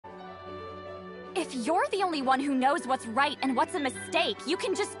If you're the only one who knows what's right and what's a mistake, you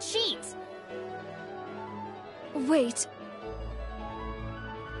can just cheat! Wait.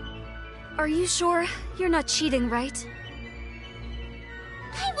 Are you sure you're not cheating, right?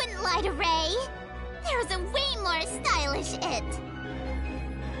 I wouldn't lie to Ray. There's a way more stylish it.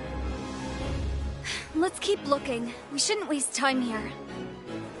 Let's keep looking. We shouldn't waste time here.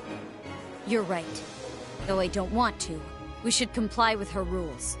 You're right. Though I don't want to. We should comply with her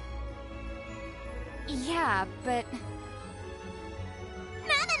rules. Yeah, but...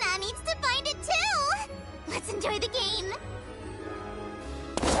 Nanana needs to find it too! Let's enjoy the game!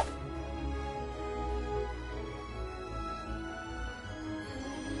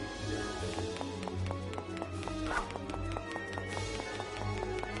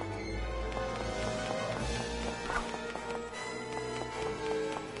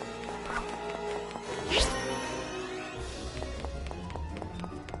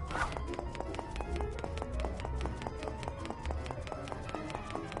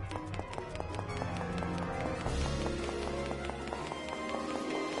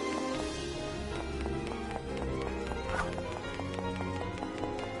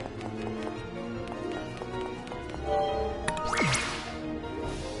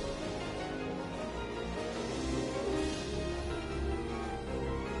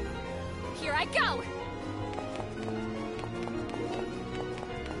 Here I go!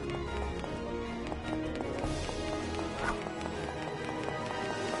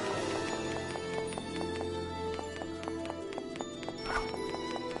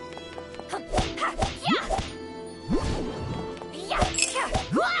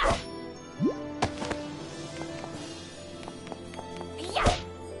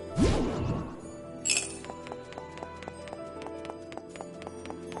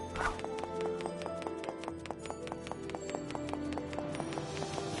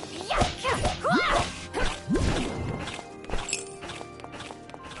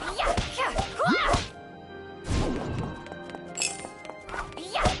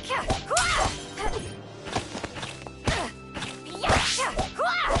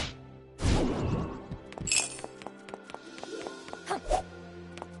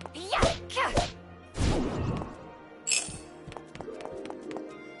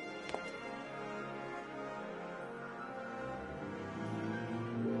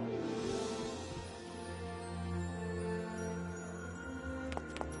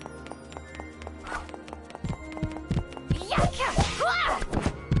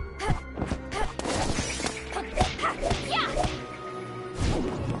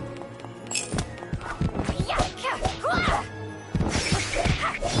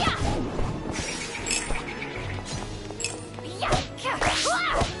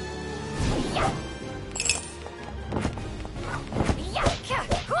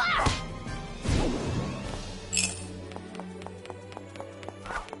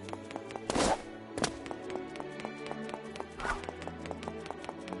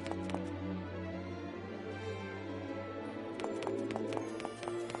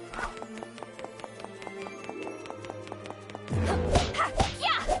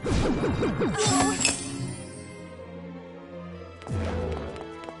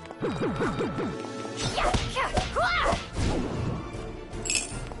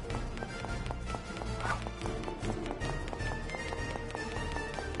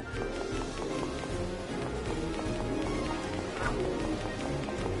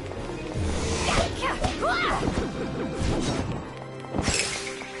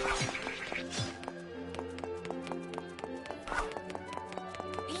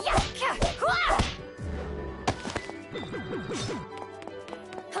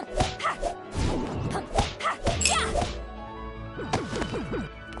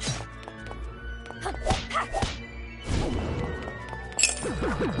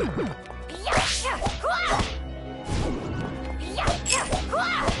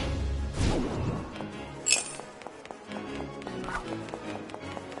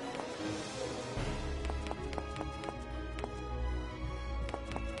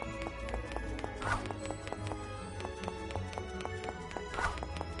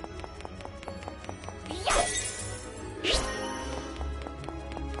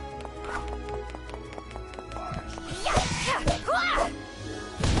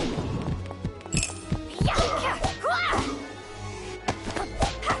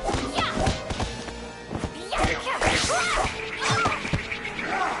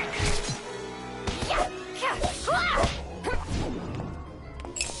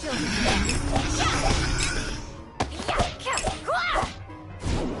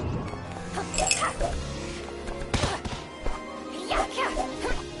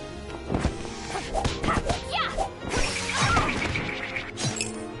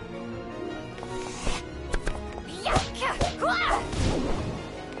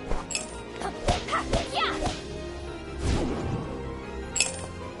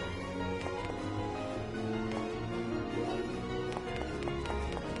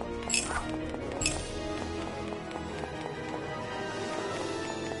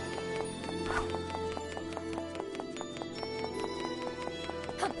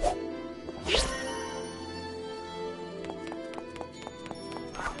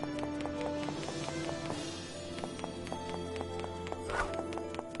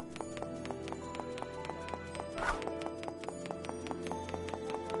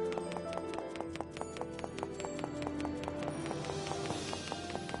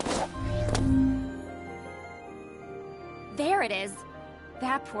 There it is.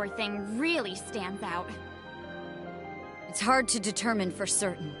 That poor thing really stands out. It's hard to determine for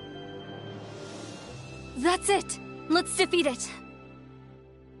certain. That's it! Let's defeat it!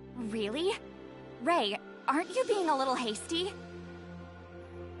 Really? Ray, aren't you being a little hasty?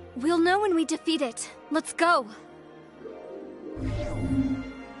 We'll know when we defeat it. Let's go!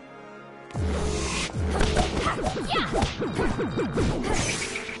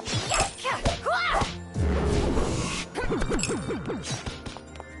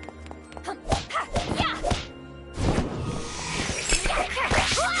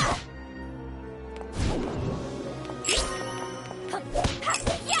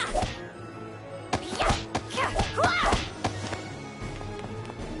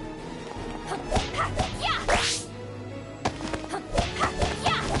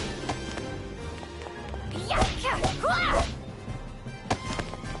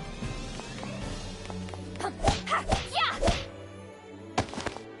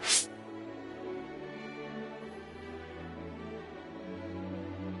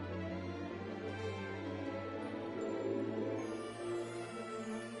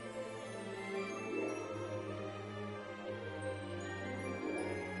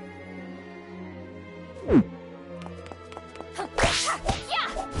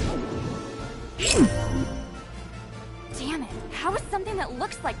 Damn it, how is something that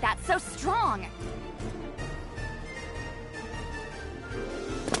looks like that so strong?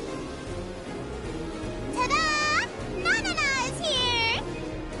 Ta-da! Nanana is here!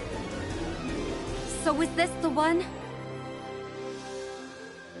 So is this the one?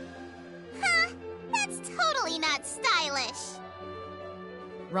 Huh? That's totally not stylish.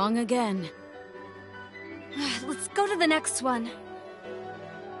 Wrong again. Let's go to the next one.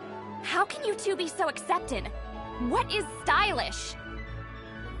 How can you two be so accepted? What is stylish?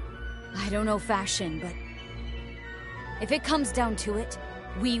 I don't know fashion, but if it comes down to it,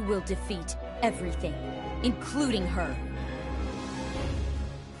 we will defeat everything, including her.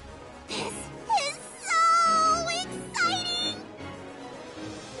 This is so exciting!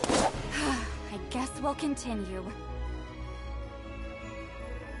 I guess we'll continue.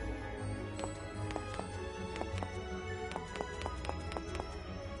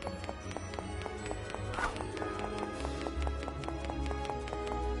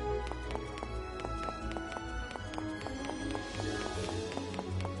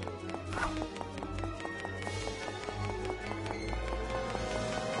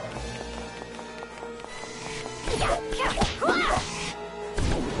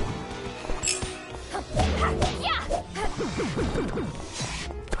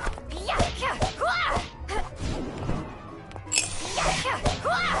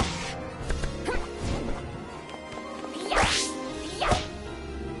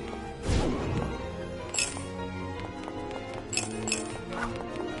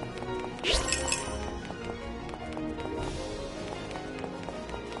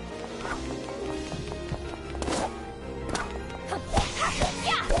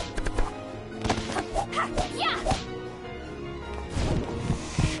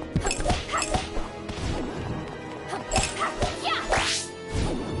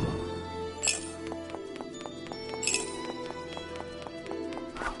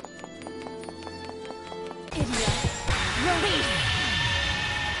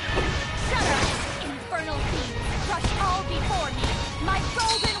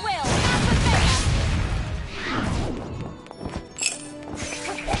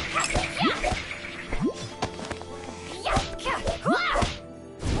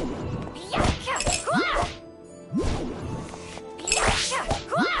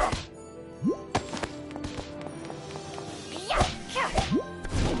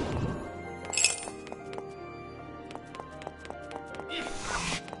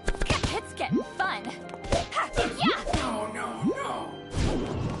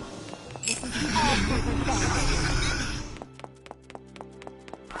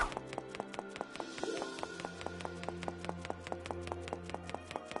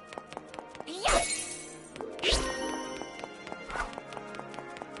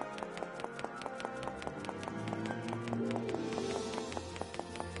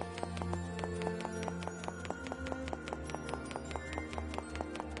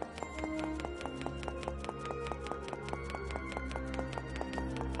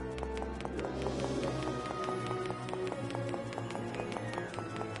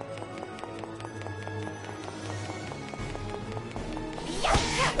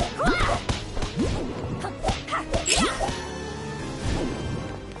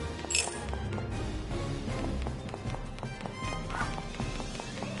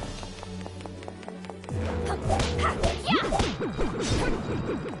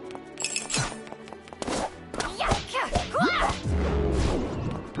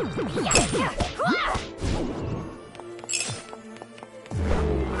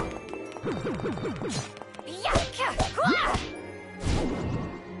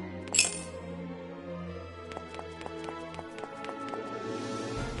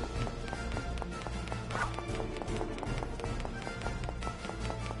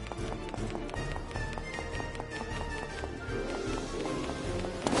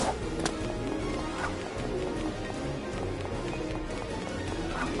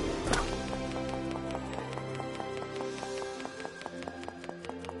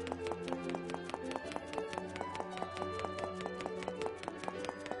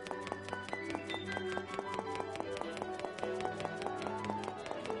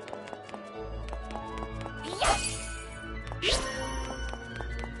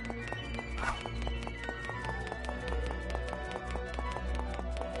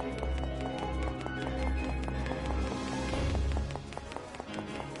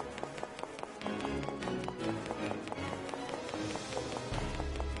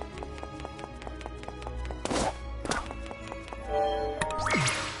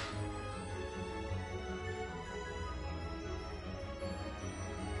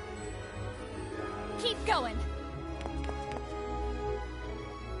 Keep going.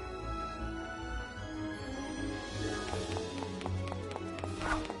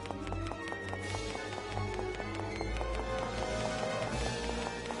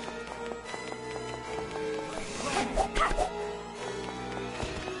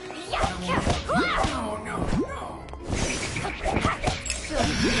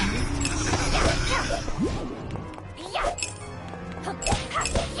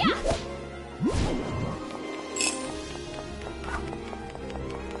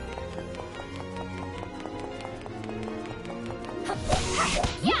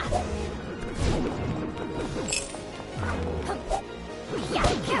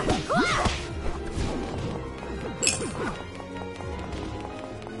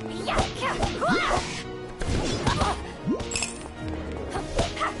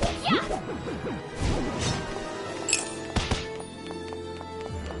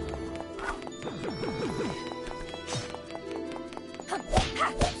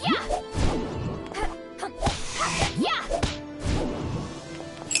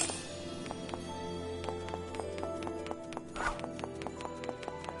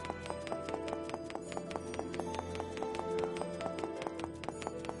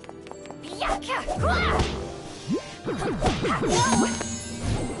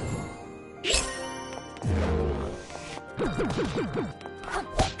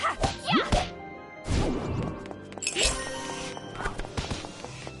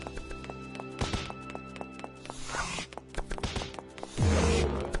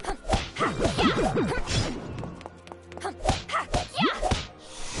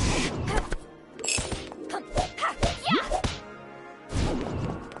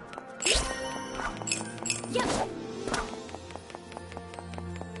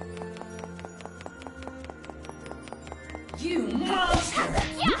 You monster!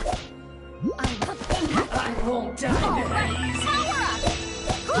 I won't die that easy! Power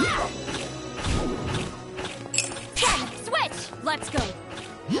up! Switch! Let's go.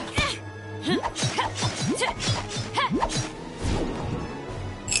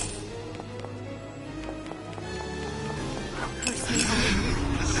 Curse me all.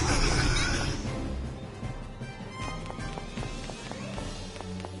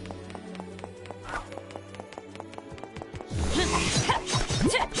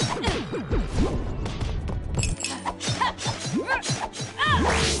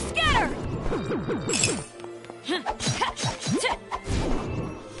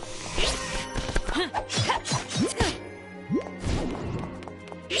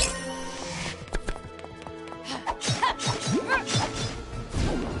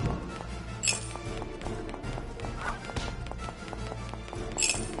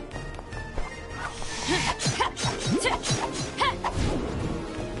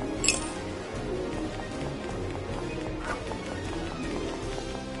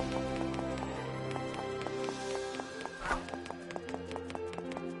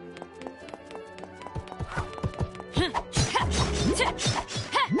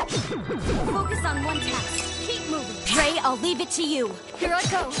 Focus on one task. Keep moving. Ray, I'll leave it to you. Here I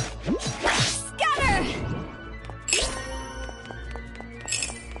go. Scatter!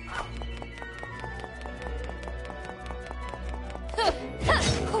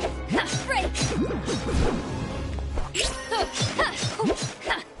 Break!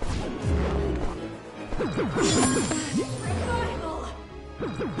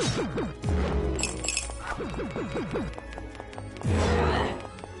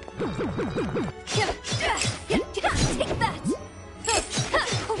 Take that!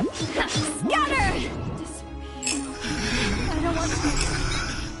 Scatter! I don't want to...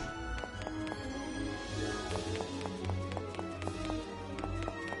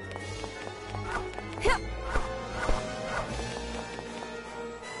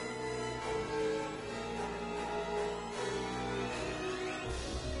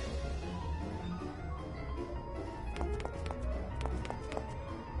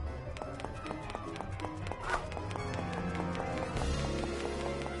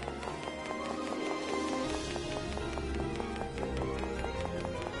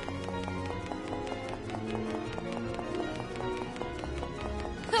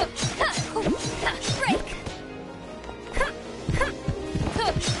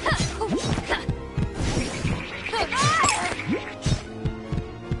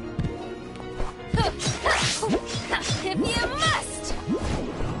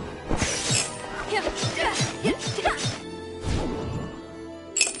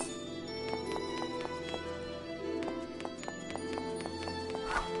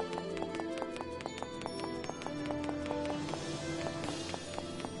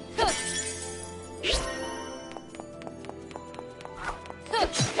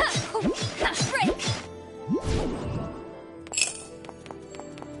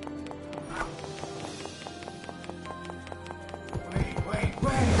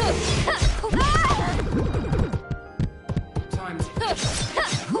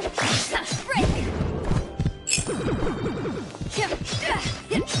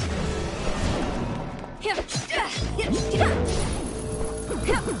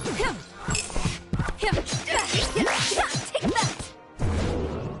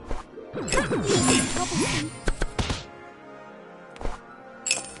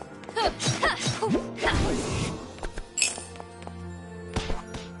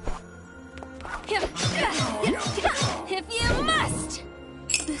 If you must!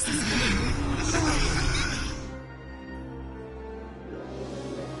 This is...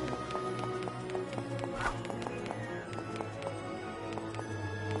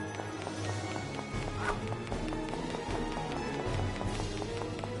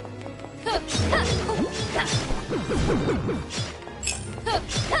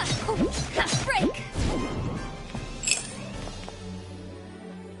 Break!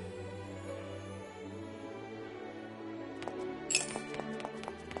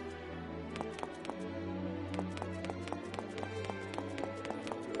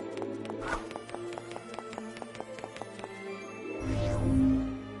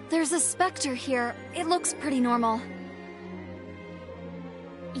 There's a specter here. It looks pretty normal.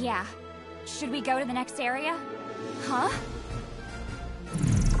 Yeah. Should we go to the next area? Huh?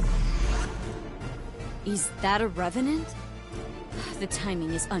 Is that a revenant? The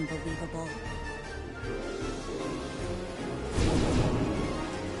timing is unbelievable.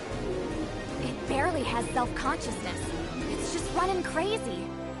 It barely has self-consciousness. It's just running crazy.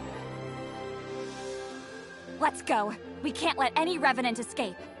 Let's go. We can't let any revenant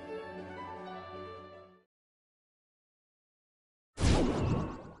escape.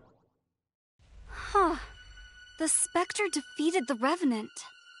 Huh. The specter defeated the revenant.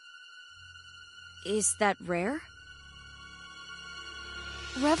 Is that rare?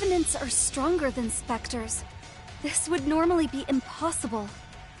 Revenants are stronger than specters. This would normally be impossible.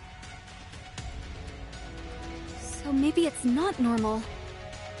 So maybe it's not normal.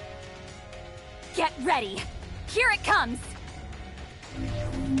 Get ready. Here it comes.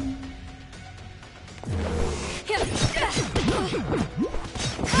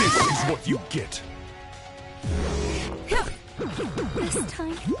 This is what you get. This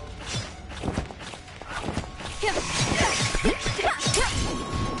time...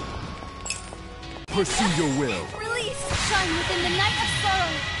 Pursue your will. Release! Shine within the night of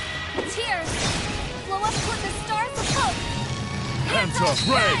sorrow. Tears! Flow up toward the stars of hope. Panther,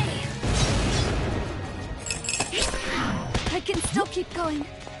 ray! I can still keep going.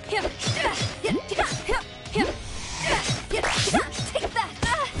 Take that! Take that!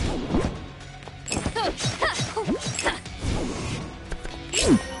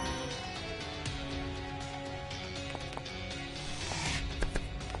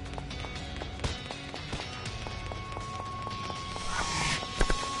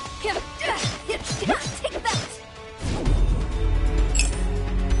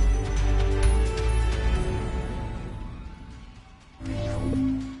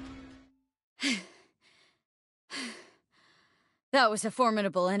 That was a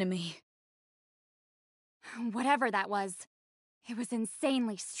formidable enemy. Whatever that was, it was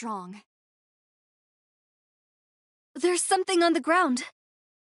insanely strong. There's something on the ground.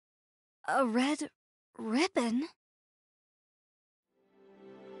 A red ribbon?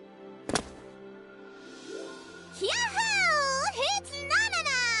 Yahoo! It's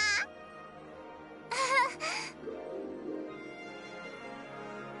Nanana!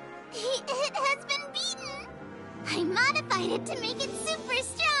 It has been beaten! I modified it to make it super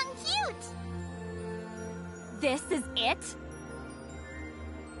strong cute! This is it?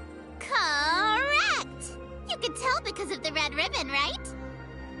 Correct! You could tell because of the red ribbon, right?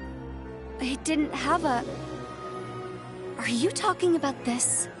 It didn't have a... Are you talking about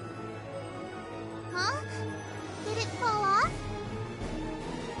this? Huh? Did it fall off?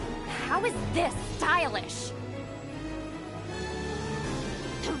 How is this stylish?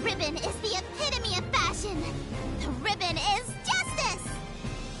 The ribbon is the epitome of fashion! The ribbon is justice!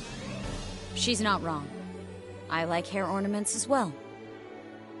 She's not wrong. I like hair ornaments as well.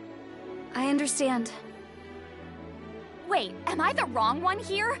 I understand. Wait, am I the wrong one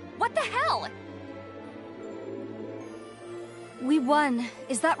here? What the hell? We won,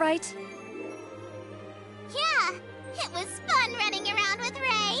 is that right? Yeah, it was fun running around with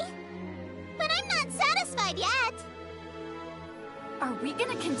Ray. But I'm not satisfied yet. Are we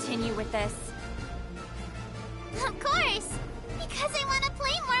gonna continue with this? Of course, because I want to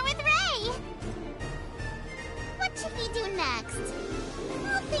play more with Ray. What should we do next?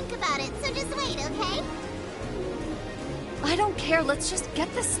 I'll think about it, so just wait, okay? I don't care, let's just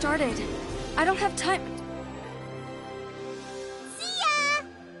get this started. I don't have time. See ya!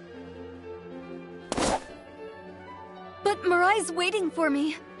 But Mirai's waiting for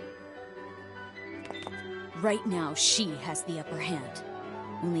me. Right now, she has the upper hand.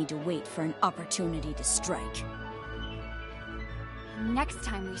 We'll need to wait for an opportunity to strike. Next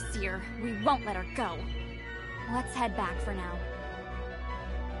time we see her, we won't let her go. Let's head back for now.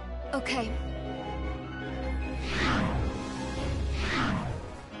 Okay.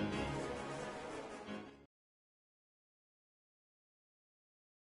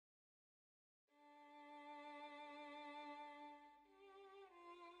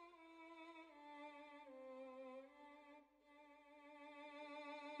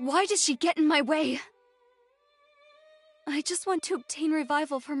 Why does she get in my way? I just want to obtain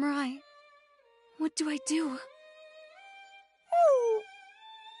revival for Mirai. What do I do?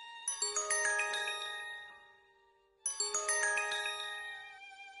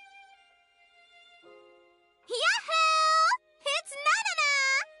 Yahoo! It's Nanana!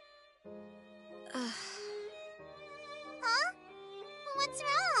 Huh? What's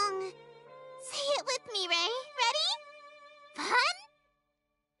wrong? Say it with me, Ray. Ready? Fun?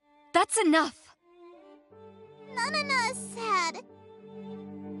 That's enough! Nanana is sad.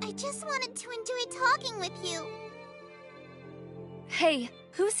 I just wanted to enjoy talking with you. Hey,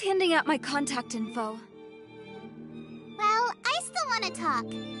 who's handing out my contact info? Well, I still want to talk.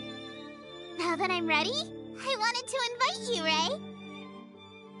 Now that I'm ready, I wanted to invite you, Ray.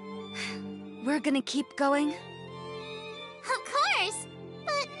 We're gonna keep going? Of course,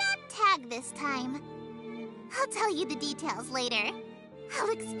 but not tag this time. I'll tell you the details later. I'll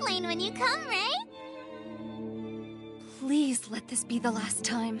explain when you come, Ray. Please let this be the last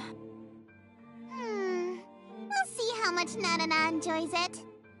time. We'll see how much Nanana enjoys it.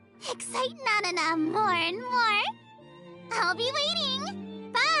 Excite Nanana more and more. I'll be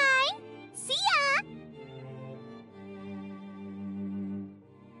waiting. Bye. See ya.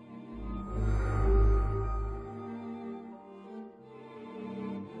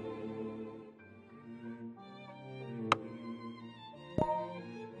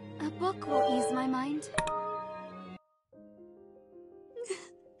 A book will ease my mind.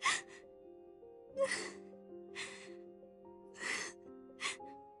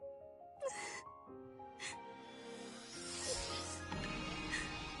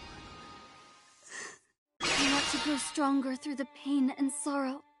 I want to grow stronger through the pain and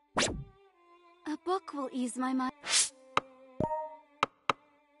sorrow. A book will ease my mind.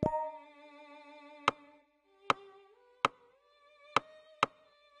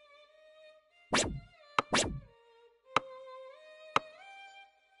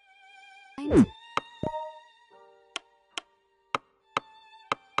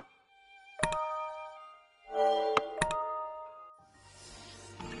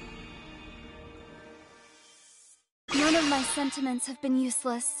 None of my sentiments have been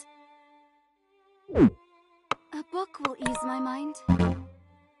useless. A book will ease my mind.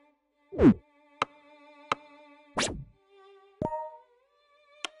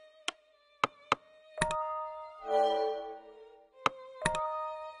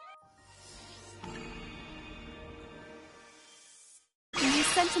 My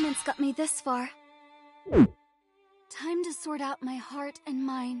sentiments got me this far. Time to sort out my heart and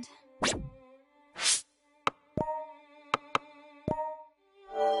mind.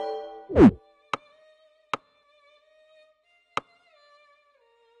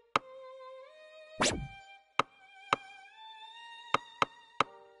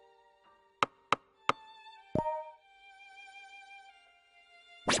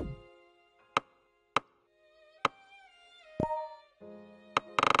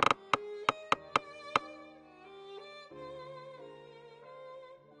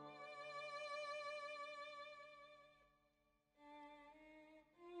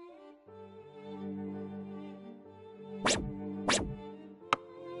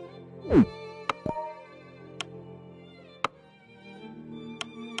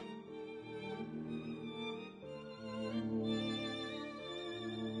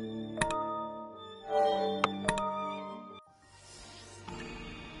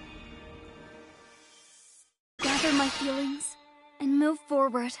 Gather my feelings and move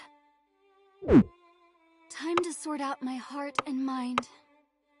forward. Time to sort out my heart and mind.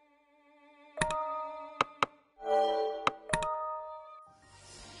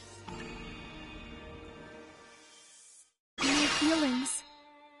 My feelings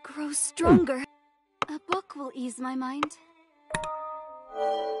grow stronger. A book will ease my mind.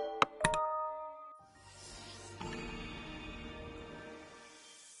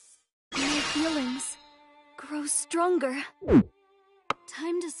 My feelings grow stronger.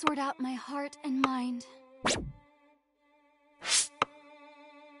 Time to sort out my heart and mind.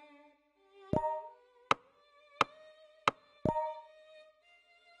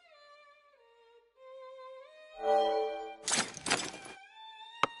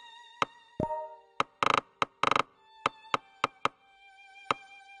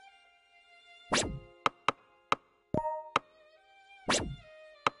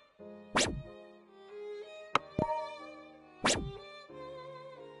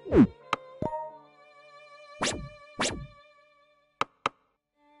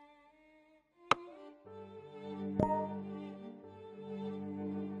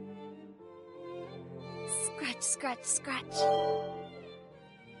 Scratch, scratch, scratch.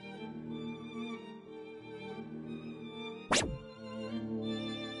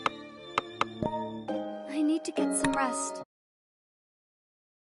 I need to get some rest.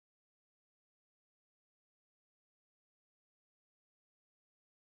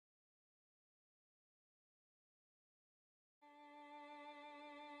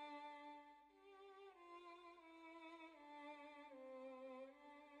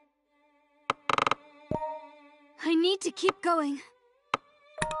 I need to keep going.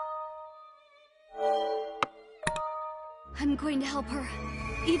 I'm going to help her,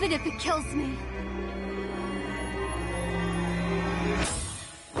 even if it kills me.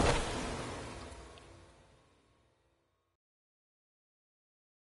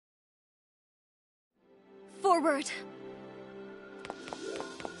 Forward.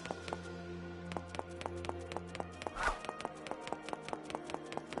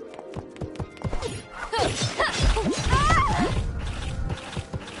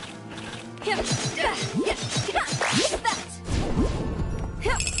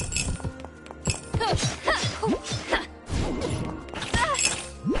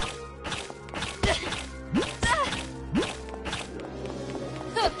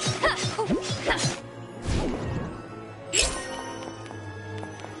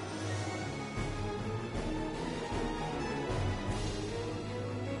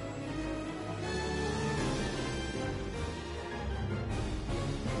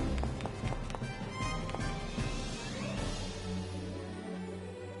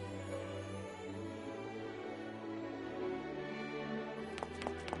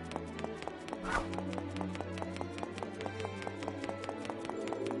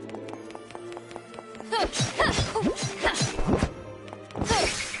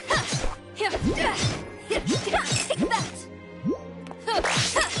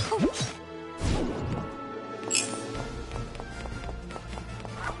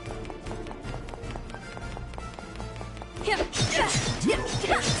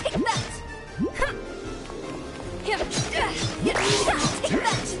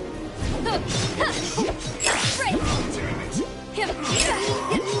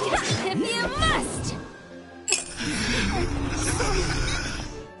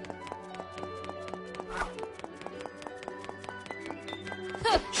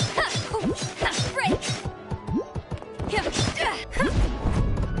 Break!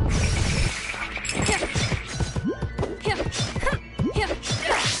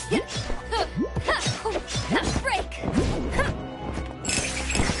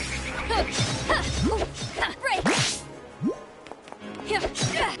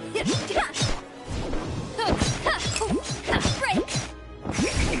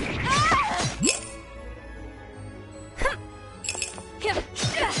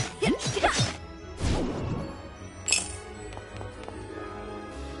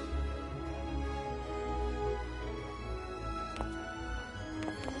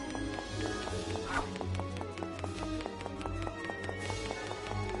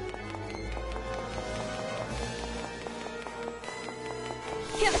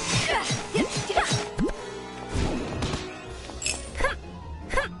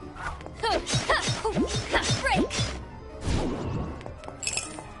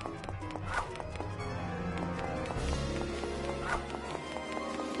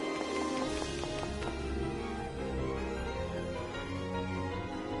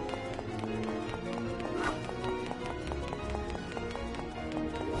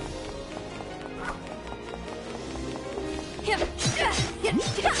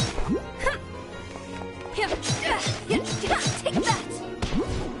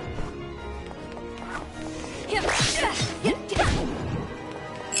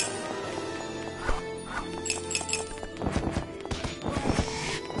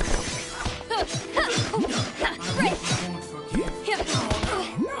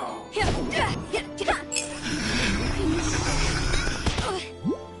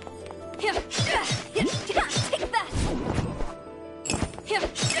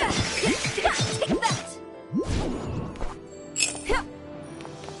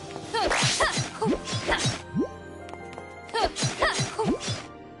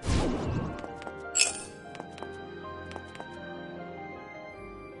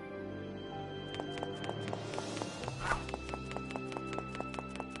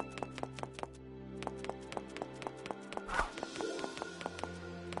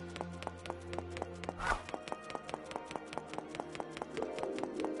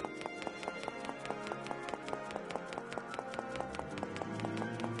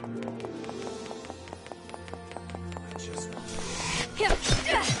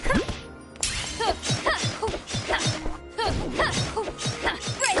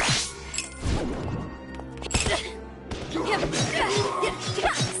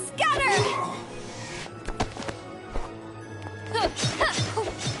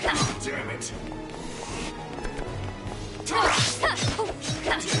 Damn it!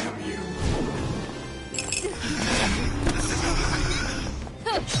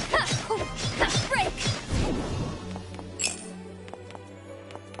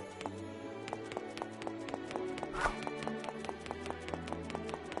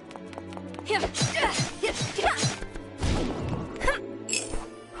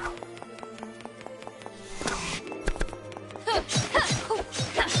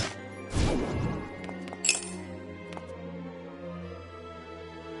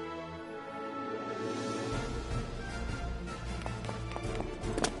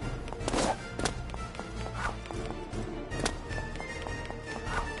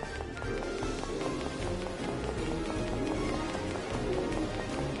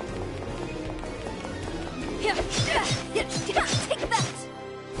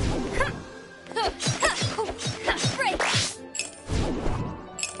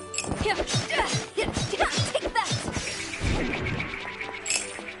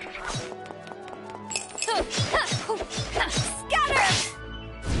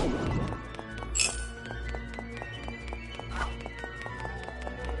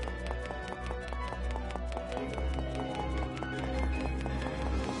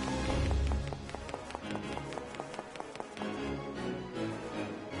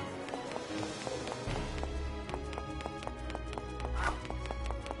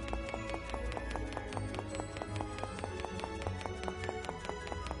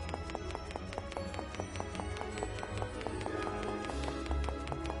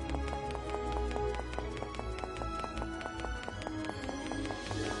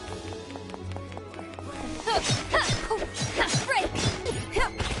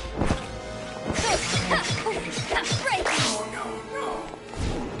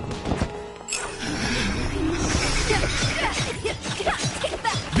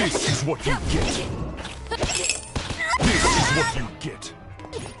 This is what you get. This is what you get.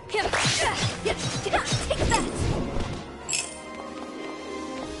 Take that!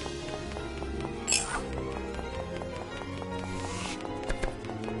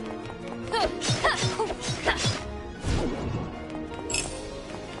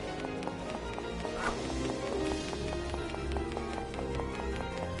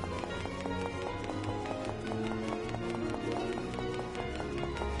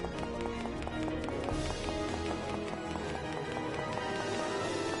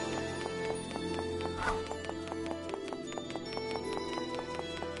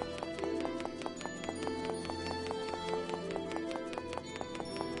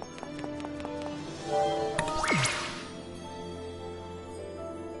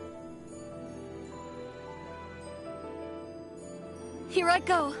 Here I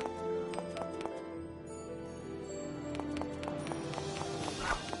go.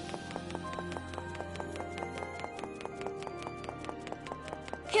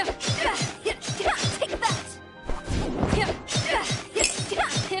 Take that!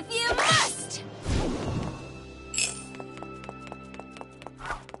 If you must!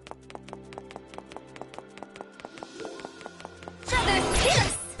 Feathers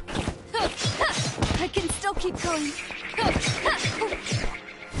pierce! I can still keep going.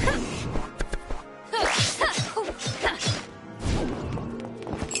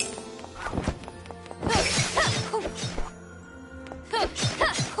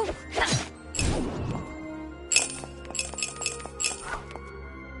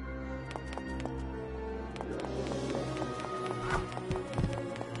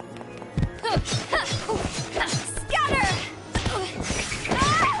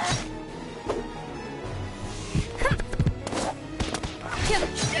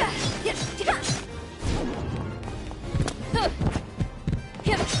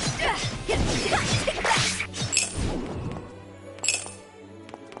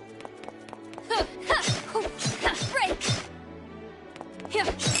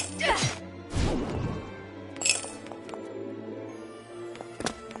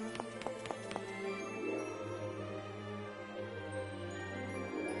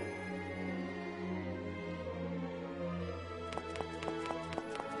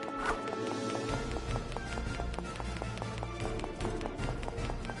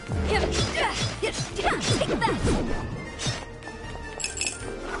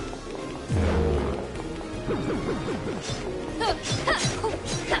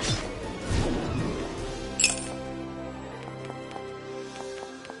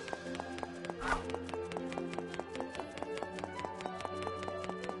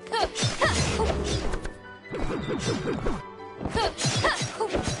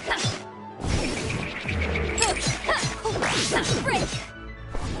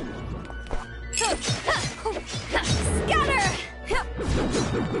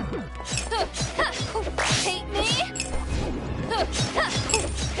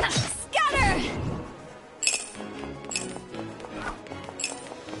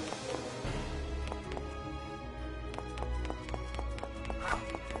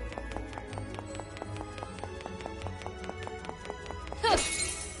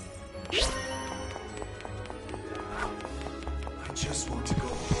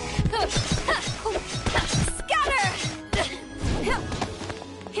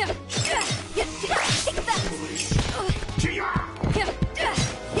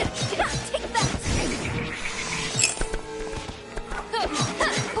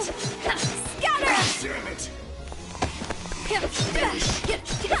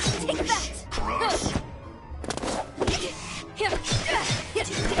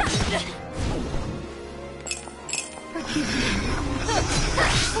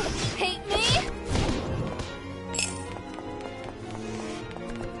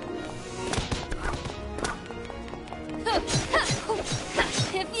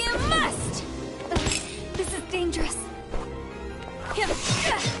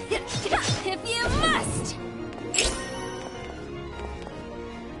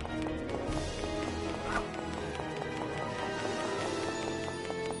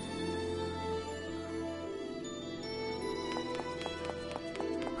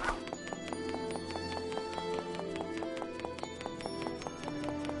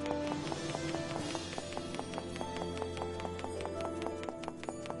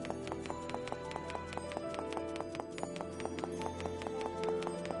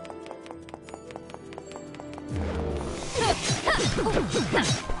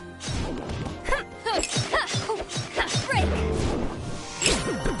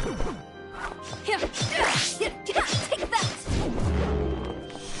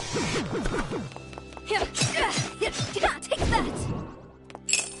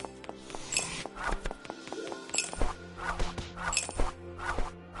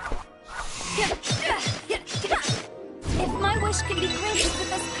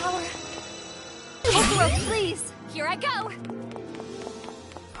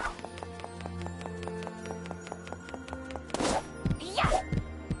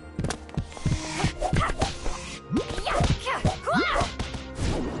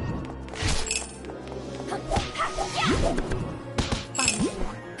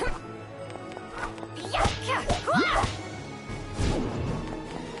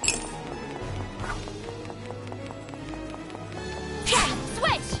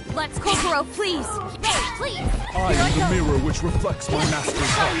 Please! Please! I am the mirror which reflects my master's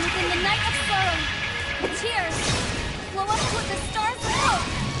heart. Within the night of sorrow, the tears flow up toward the stars.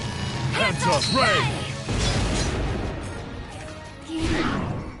 Hands up, Ray!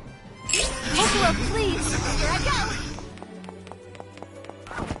 Pokora, please! Here I go!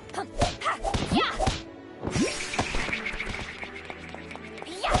 Yeah!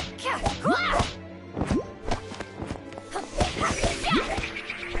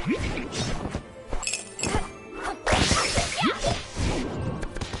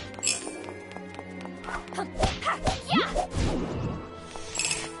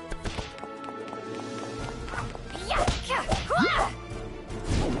 Yeah!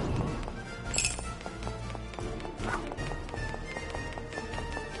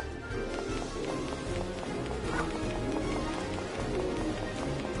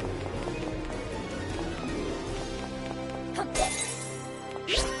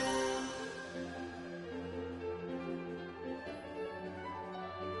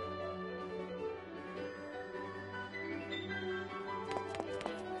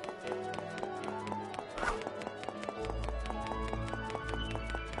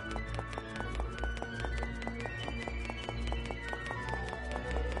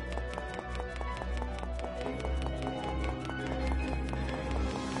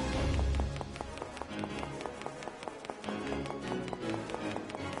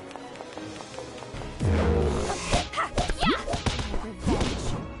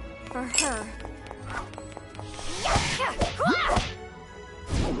 For her.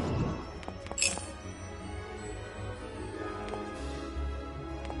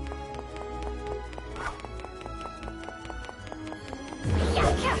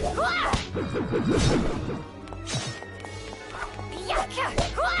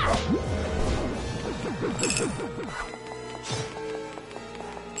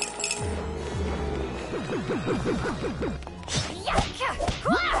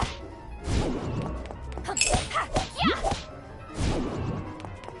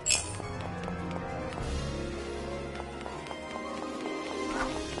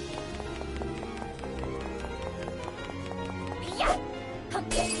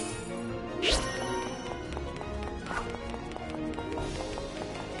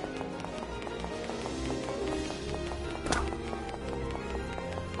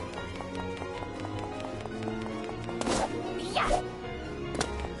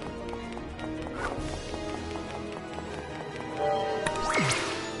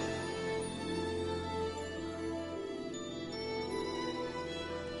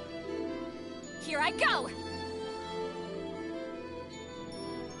 Here I go!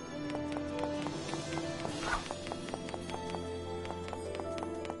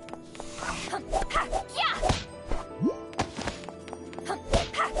 Yeah!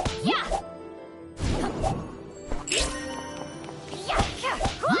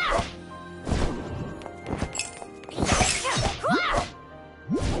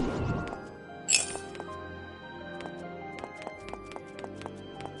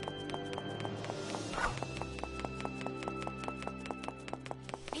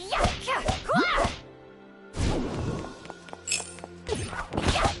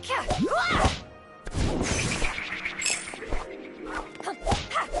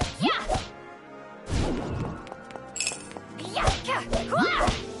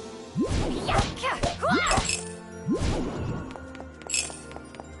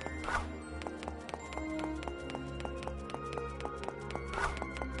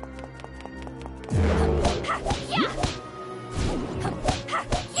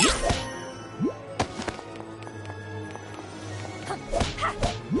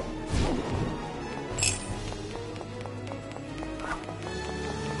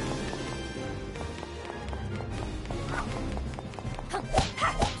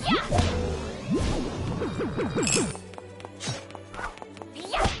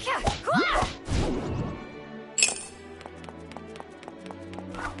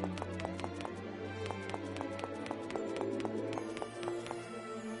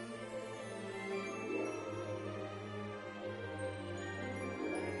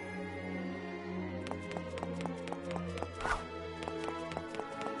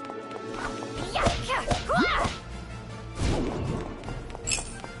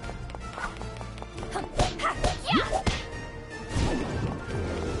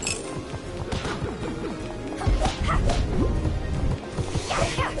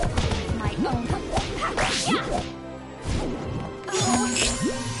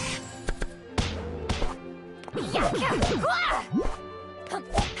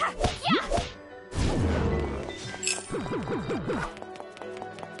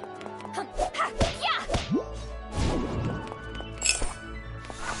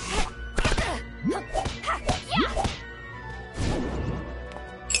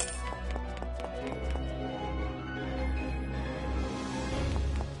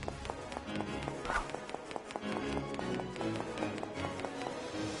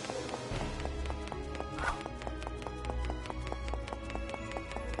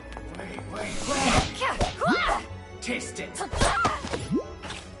 resistance.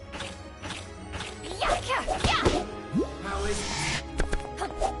 How is it?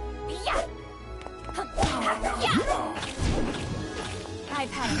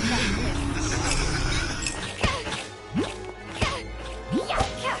 I've had enough of this.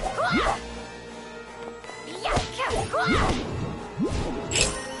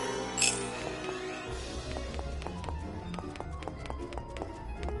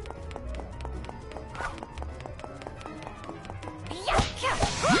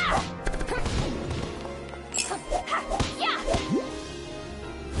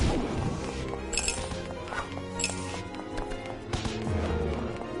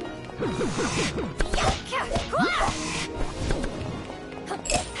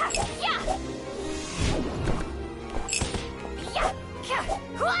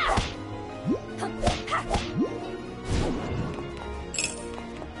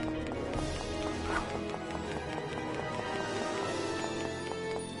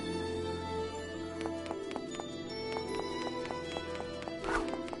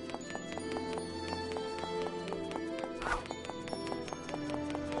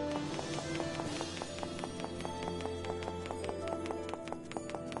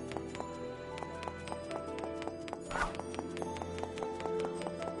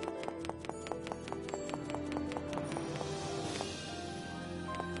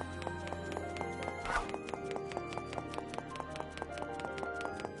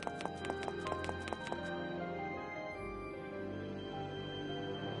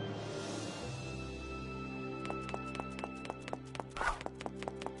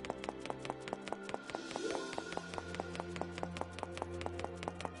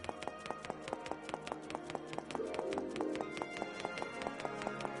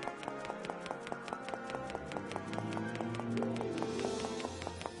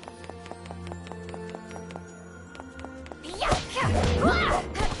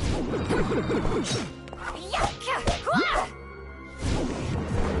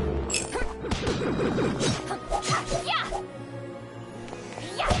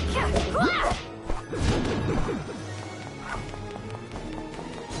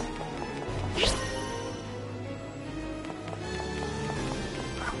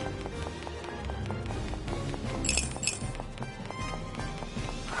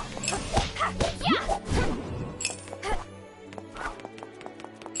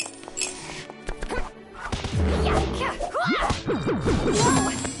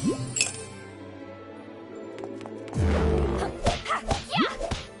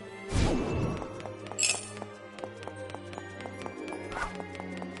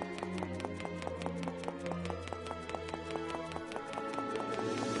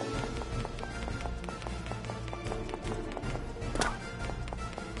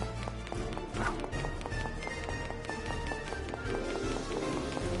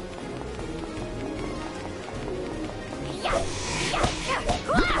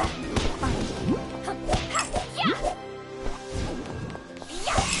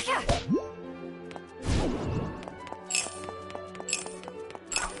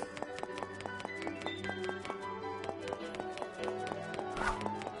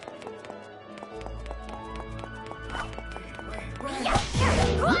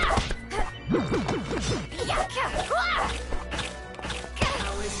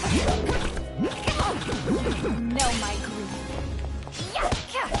 Know my grief.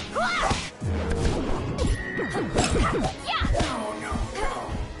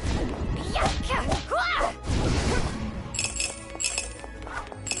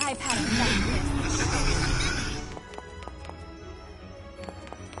 I've had enough of this.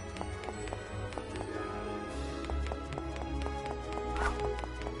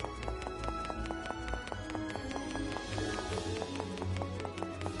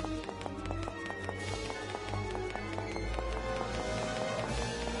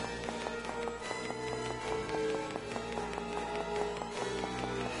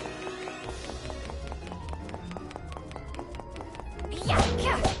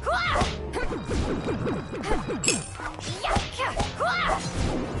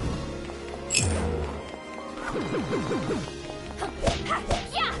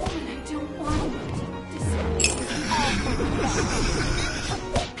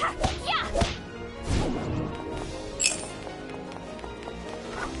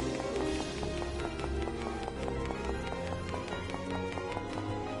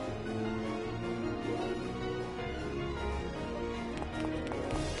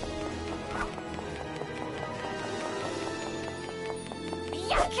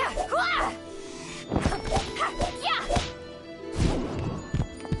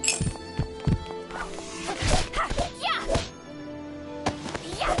 Yeah!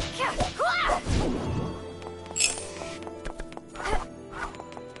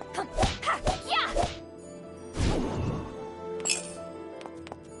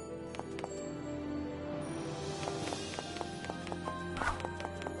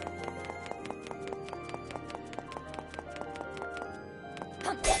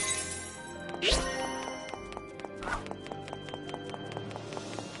 Release!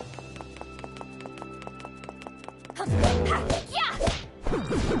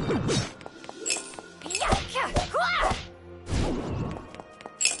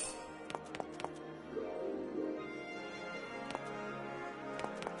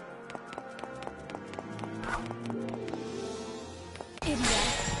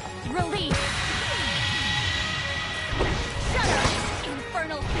 Shudder!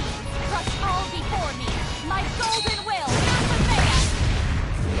 Infernal fiends, crush all before me! My golden will,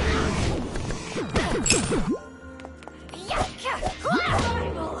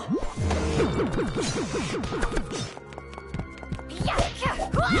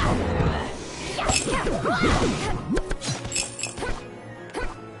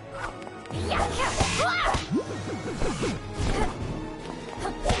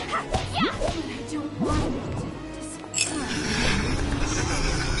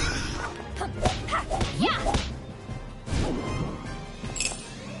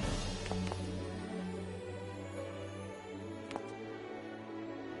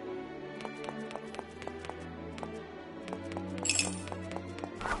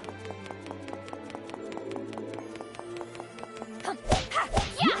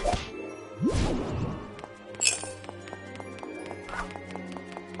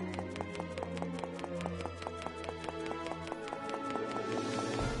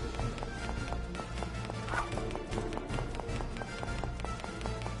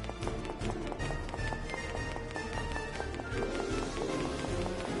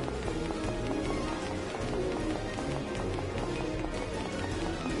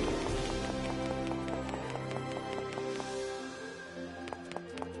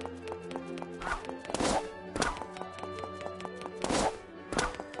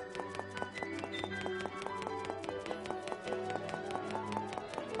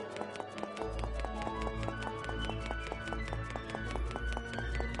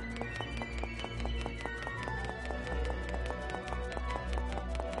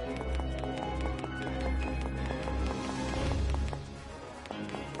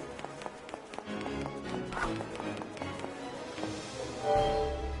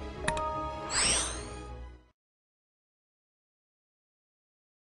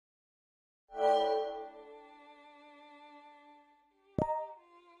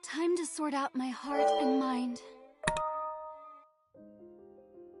 Time to sort out my heart and mind.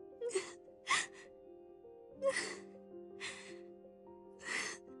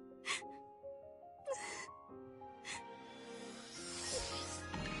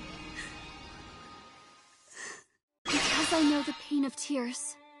 Because I know the pain of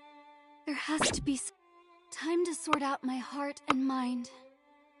tears, there has to be time to sort out my heart and mind.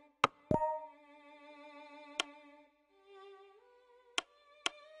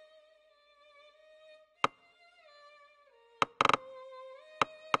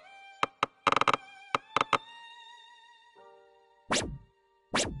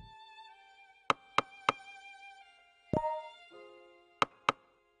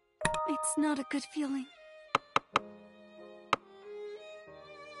 It's not a good feeling.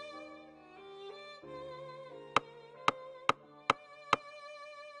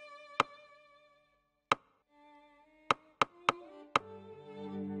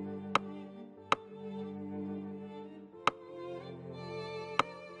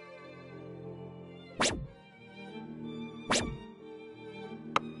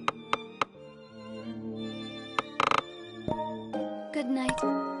 Good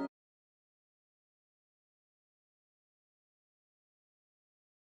night.